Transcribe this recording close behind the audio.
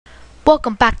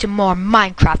Welcome back to more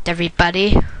Minecraft,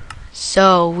 everybody.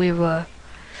 So we were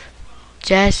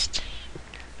just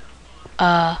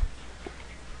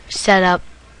set up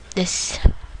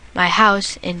my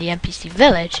house in the NPC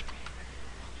village,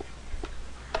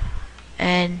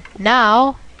 and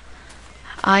now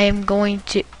I am going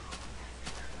to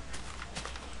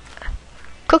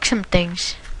cook some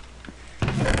things.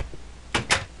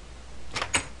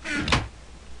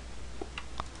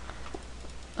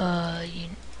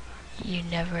 You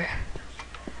never.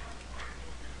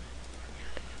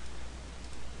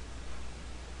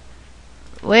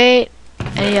 Wait,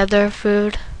 any other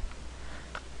food?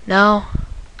 No?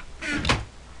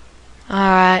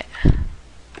 Alright.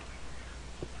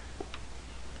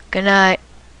 Good night.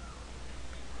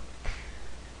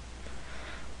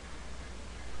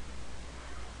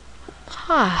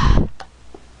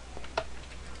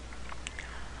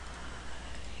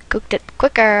 Cooked it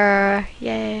quicker.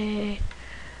 Yay.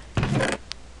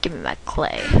 Give me my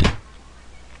clay.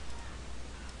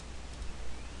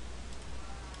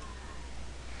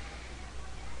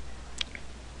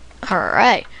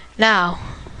 Alright, now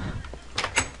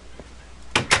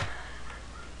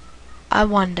I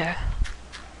wonder,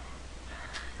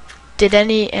 did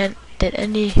any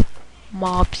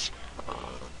mobs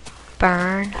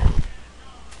burn?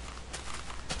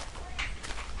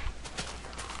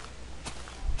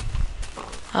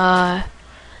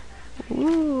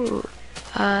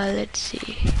 Let's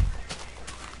see.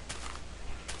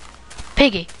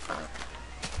 Piggy.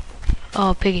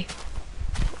 Oh, Piggy.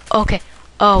 Okay.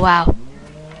 Oh, wow.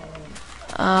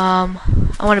 I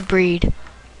want to breed.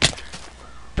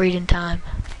 Breeding time.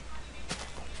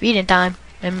 Feeding time.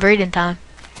 And breeding time.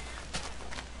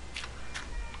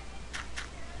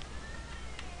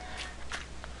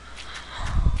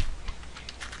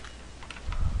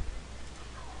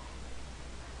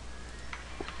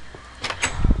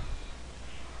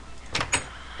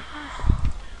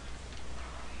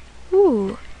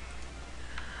 Ooh.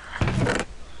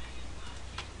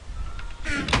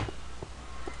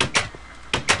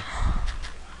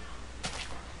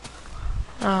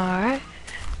 Alright.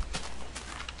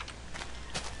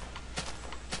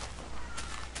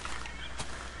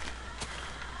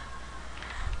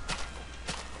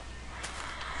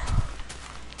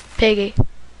 Piggy.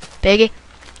 Piggy.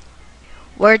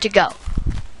 Where'd you go?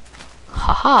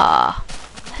 Haha.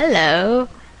 Hello.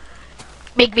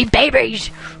 Make me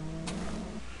babies.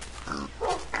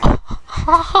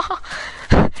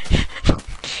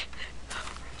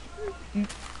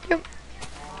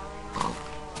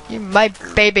 You're my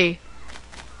baby.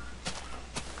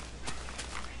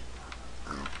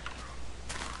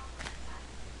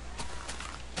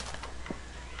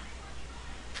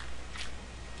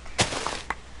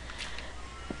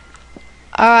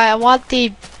 Alright, I want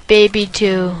the baby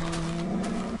to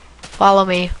follow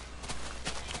me,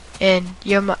 and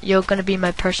you're gonna be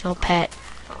my personal pet.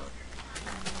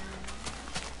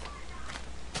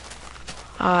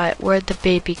 Alright, where'd the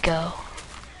baby go?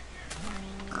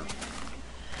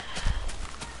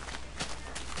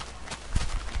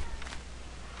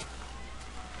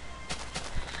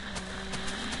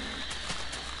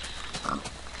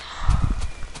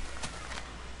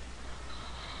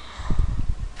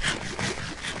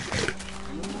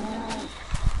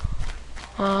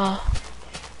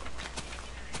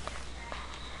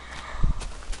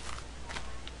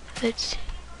 Let's see.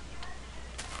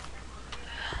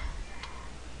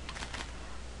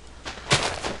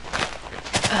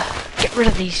 Get rid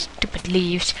of these stupid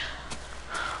leaves.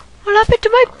 What happened to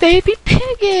my baby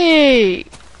piggy?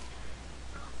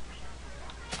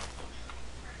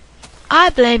 I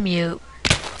blame you.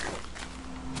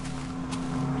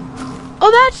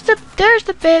 Oh, there's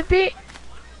the baby.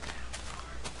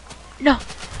 No.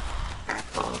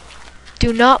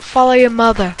 Do not follow your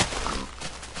mother.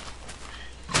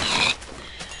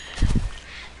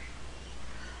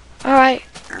 Alright.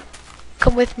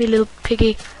 Come with me, little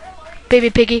piggy.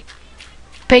 Baby piggy.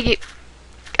 Piggy.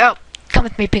 Oh, come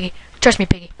with me, piggy. Trust me,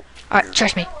 piggy. Alright,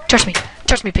 trust me. Trust me.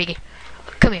 Trust me, piggy.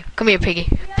 Come here. Come here,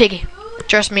 piggy. Piggy.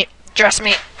 Trust me. Trust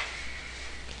me.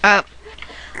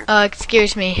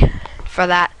 Excuse me for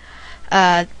that.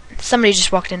 Somebody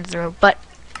just walked into the room, but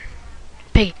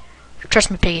Piggy. Trust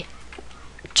me, Piggy.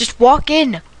 Just walk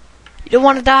in. You don't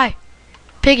want to die.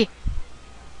 Piggy.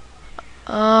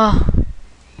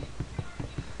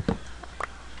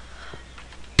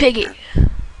 Piggy.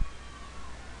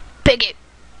 Piggy.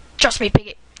 Trust me,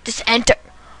 Piggy. Just enter.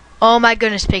 Oh my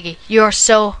goodness, Piggy. You are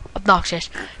so obnoxious.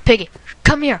 Piggy,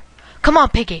 come here. Come on,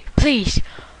 Piggy. Please.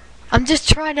 I'm just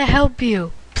trying to help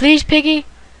you. Please, Piggy.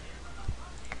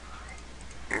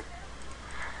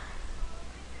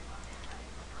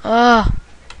 Ugh.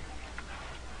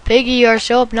 Piggy, you are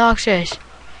so obnoxious.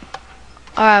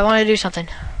 Alright, I want to do something.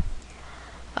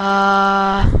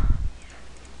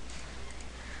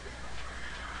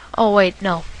 Oh, wait,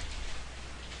 no.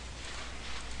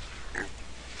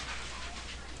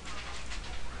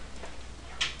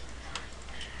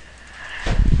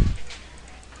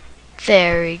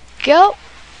 There we go.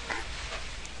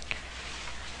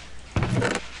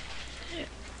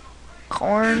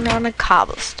 Corn on a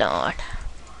cobblestone.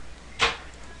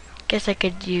 Guess I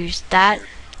could use that.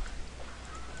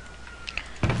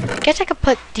 Guess I could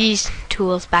put these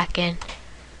tools back in.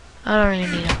 I don't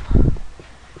really need them.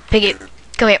 Piggy,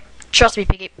 come here. Trust me,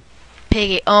 Piggy.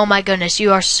 Piggy, oh my goodness,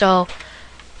 you are so...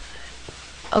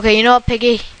 Okay, you know what,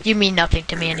 Piggy? You mean nothing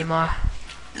to me anymore.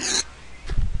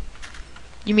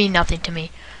 You mean nothing to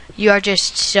me. You are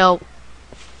just so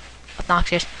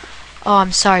obnoxious. Oh,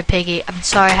 I'm sorry, Piggy. I'm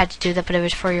sorry I had to do that, but it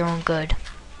was for your own good.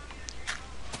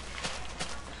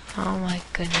 Oh my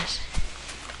goodness.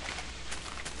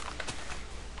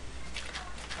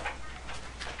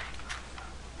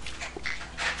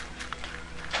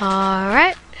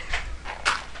 Alright.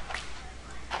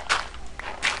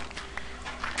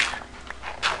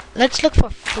 Let's look for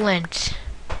flint.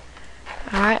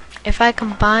 Alright, if I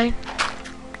combine...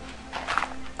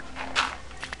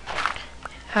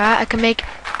 Alright, I can make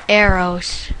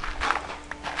arrows.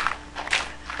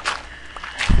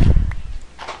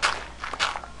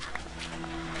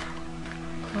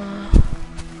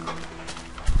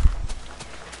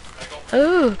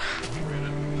 Ooh.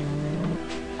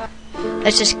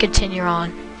 Let's just continue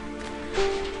on.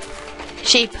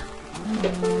 Sheep,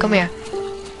 come here.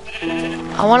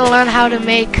 I want to learn how to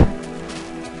make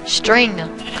string.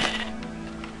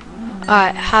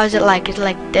 Alright, how is it like? Is it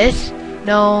like this?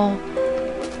 No.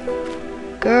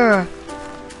 Grr.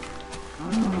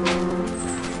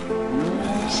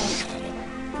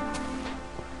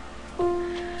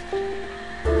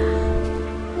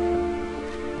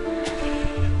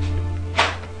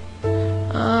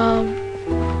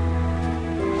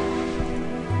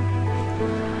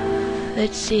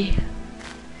 Let's see.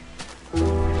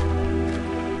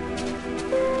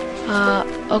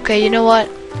 Okay, you know what?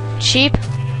 Sheep,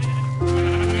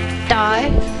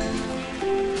 die.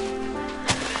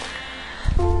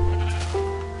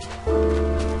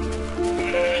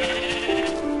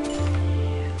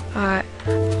 Alright.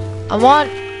 I want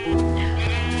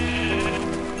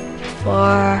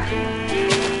 4,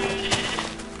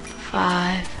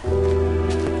 5,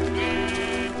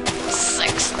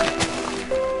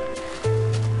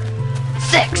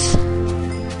 6.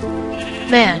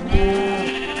 Man.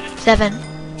 7.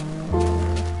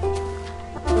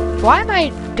 Why am I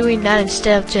doing that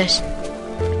instead of just...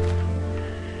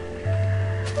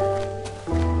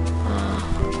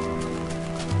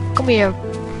 come here.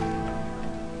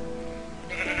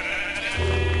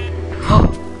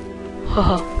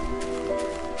 Oh.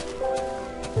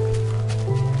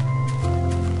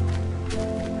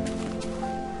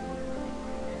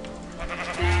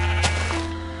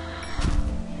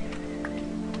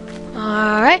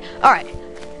 Alright.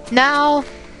 Now,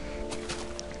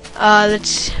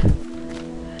 let's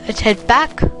head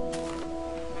back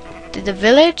to the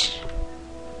village.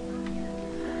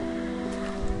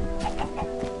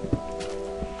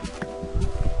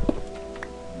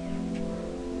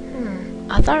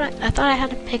 I thought I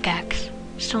had a pickaxe,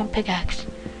 stone pickaxe.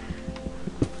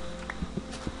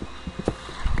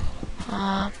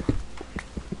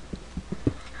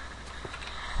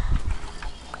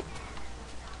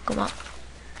 Come on.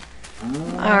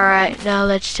 Alright, now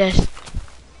let's just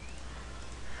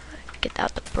get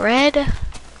out the bread.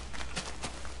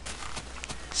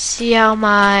 See how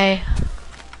my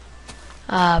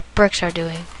bricks are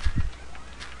doing.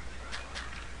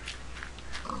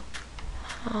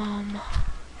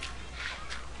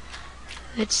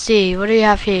 Let's see, what do you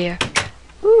have here?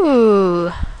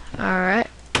 Ooh, alright.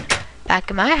 Back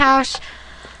in my house.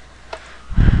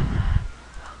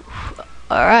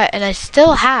 Alright, and I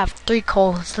still have 3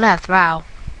 coals left, wow.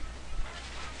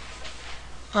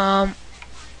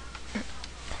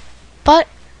 But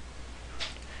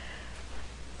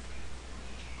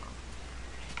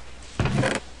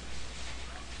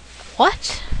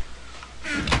what?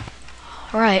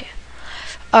 Alright.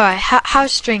 Alright,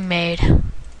 how's string made?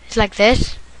 It's like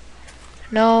this?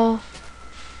 No.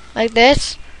 Like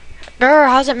this? Grr,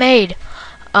 how's it made?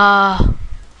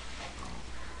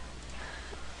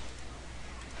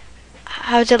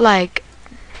 How's it like?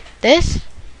 This?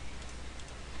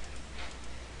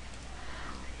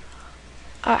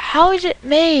 How is it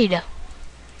made?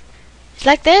 It's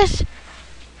like this?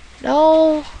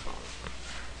 No.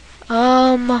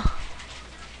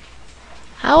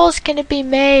 How else can it be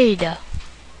made?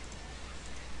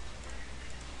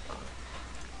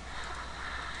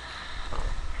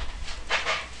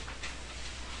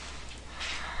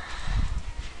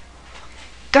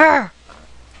 Grr!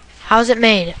 How's it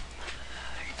made?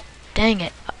 Dang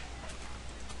it.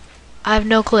 I have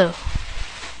no clue.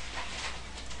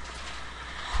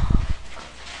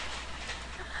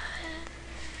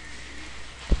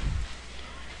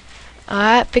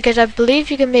 Alright, because I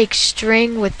believe you can make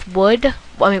string with wood.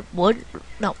 I mean, wood?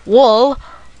 No, wool.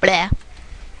 Blah.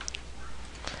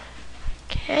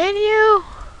 Can you?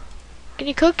 Can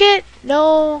you cook it?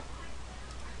 No.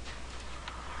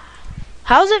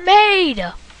 How's it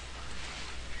made?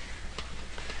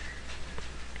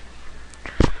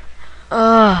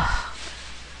 Ugh.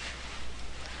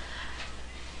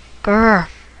 Grr.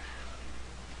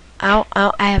 I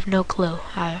have no clue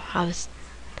how this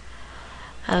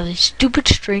stupid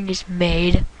string is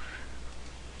made.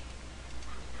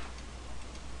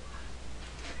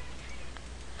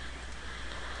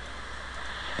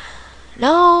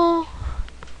 No.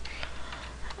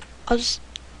 I'll just.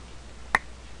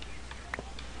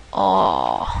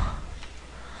 Oh.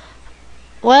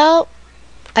 Well,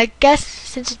 I guess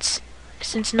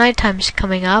since nighttime's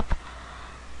coming up,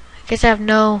 I guess I have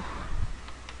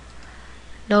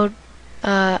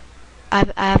I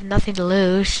have nothing to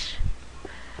lose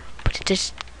but to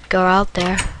just go out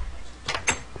there.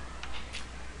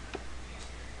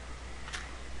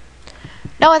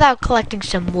 Not without collecting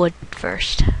some wood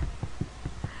first.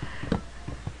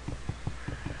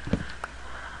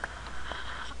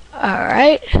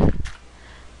 Alright.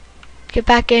 Get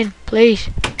back in, please.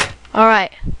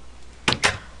 Alright.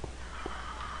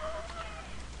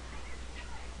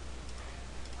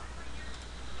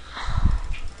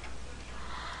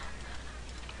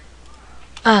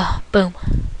 Boom.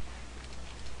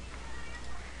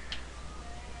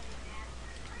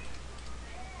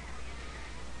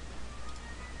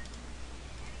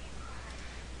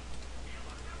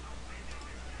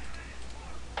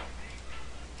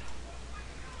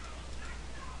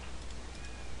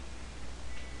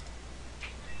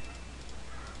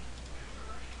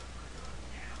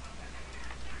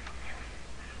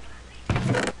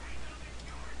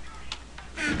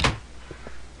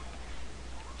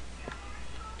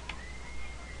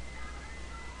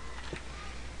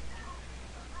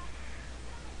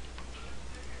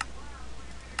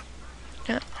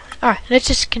 Alright, let's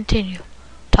just continue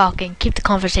talking. Keep the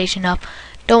conversation up.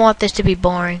 Don't want this to be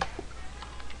boring.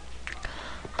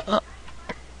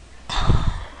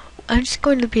 I'm just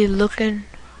going to be looking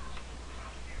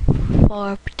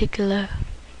for a particular...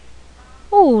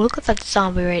 Oh, look at that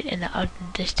zombie right in the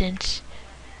distance.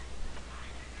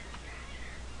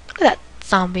 Look at that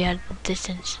zombie out of the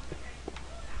distance.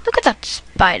 Look at that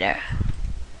spider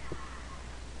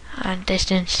out of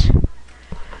distance.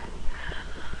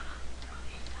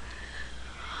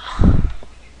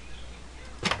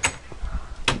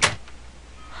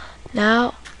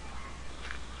 Now,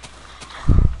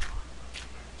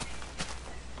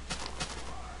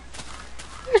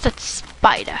 where's that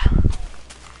spider?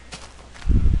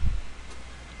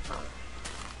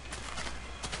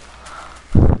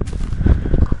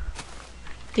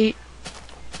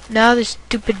 Now the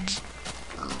stupid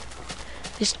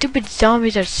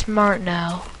zombies are smart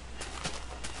now.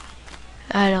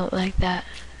 I don't like that.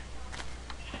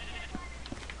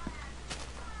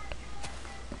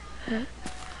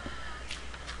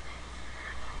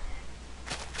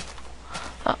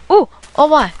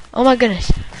 Oh my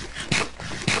goodness.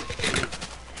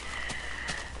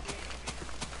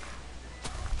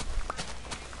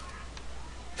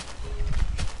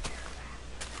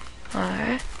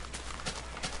 Alright.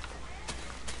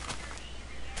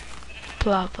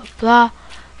 Blah blah blah.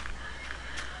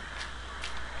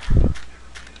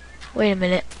 Wait a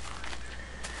minute.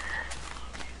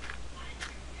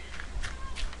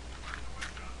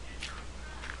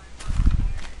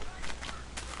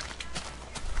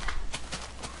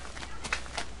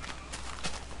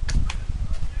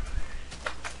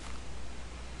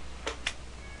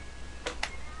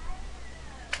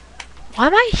 Why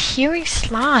am I hearing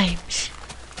slimes?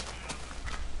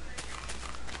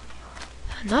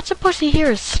 I'm not supposed to hear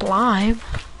a slime.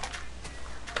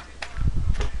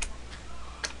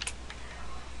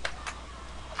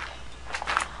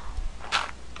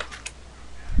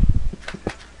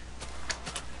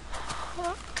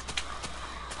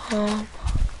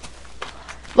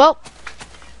 Well,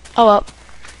 oh well.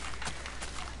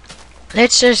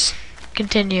 Let's just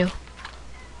continue.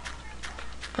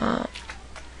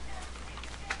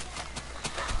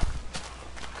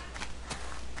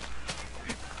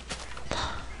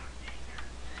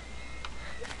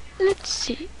 Let's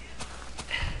see.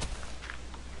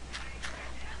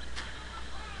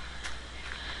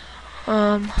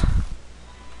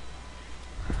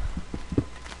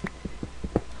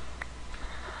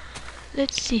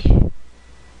 Let's see.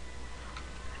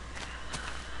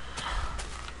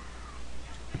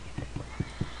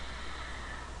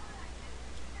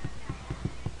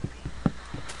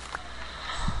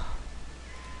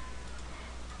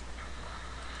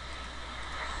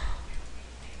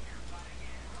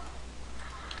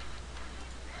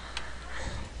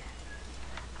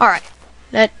 Alright,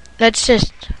 let's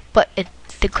just put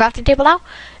the crafting table out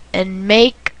and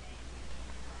make.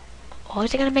 What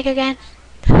was I gonna make again?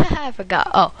 I forgot.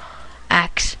 Oh,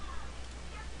 axe.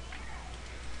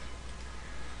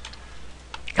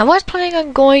 I was planning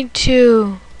on going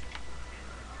to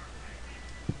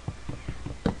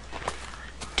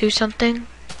do something.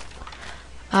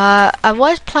 I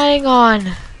was planning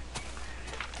on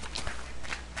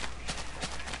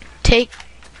take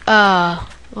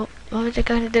what was I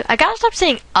going to do? I gotta stop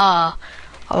saying a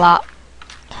lot.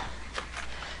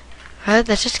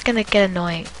 That's just gonna get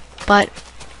annoying. But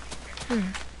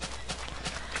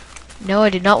no, I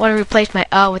did not want to replace my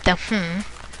with the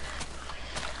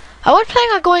I was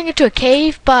planning on going into a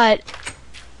cave, but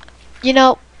you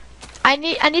know, I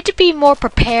need to be more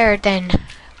prepared than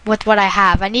with what I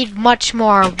have. I need much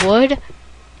more wood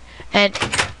and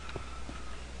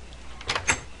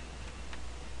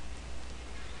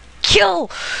kill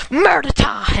murder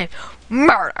time.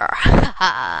 Murder.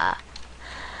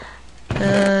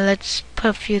 Let's put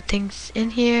a few things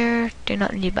in here. Do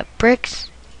not need my bricks,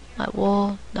 my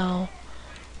wool, no,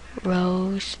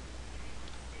 rose.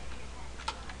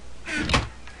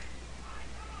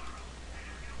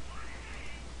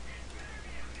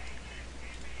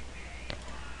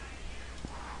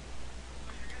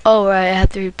 Oh right, I have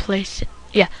to replace it.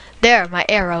 Yeah, there, my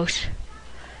arrows.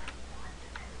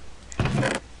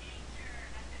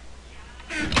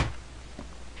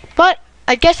 But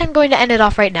I guess I'm going to end it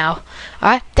off right now.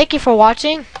 Alright, thank you for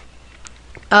watching.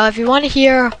 If you want to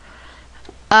hear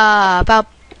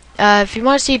if you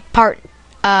want to see part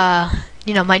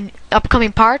my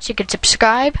upcoming parts, you can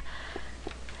subscribe.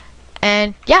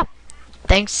 And yeah,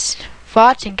 thanks for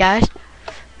watching, guys.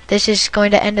 This is going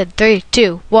to end in 3,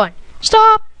 2, 1.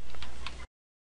 Stop!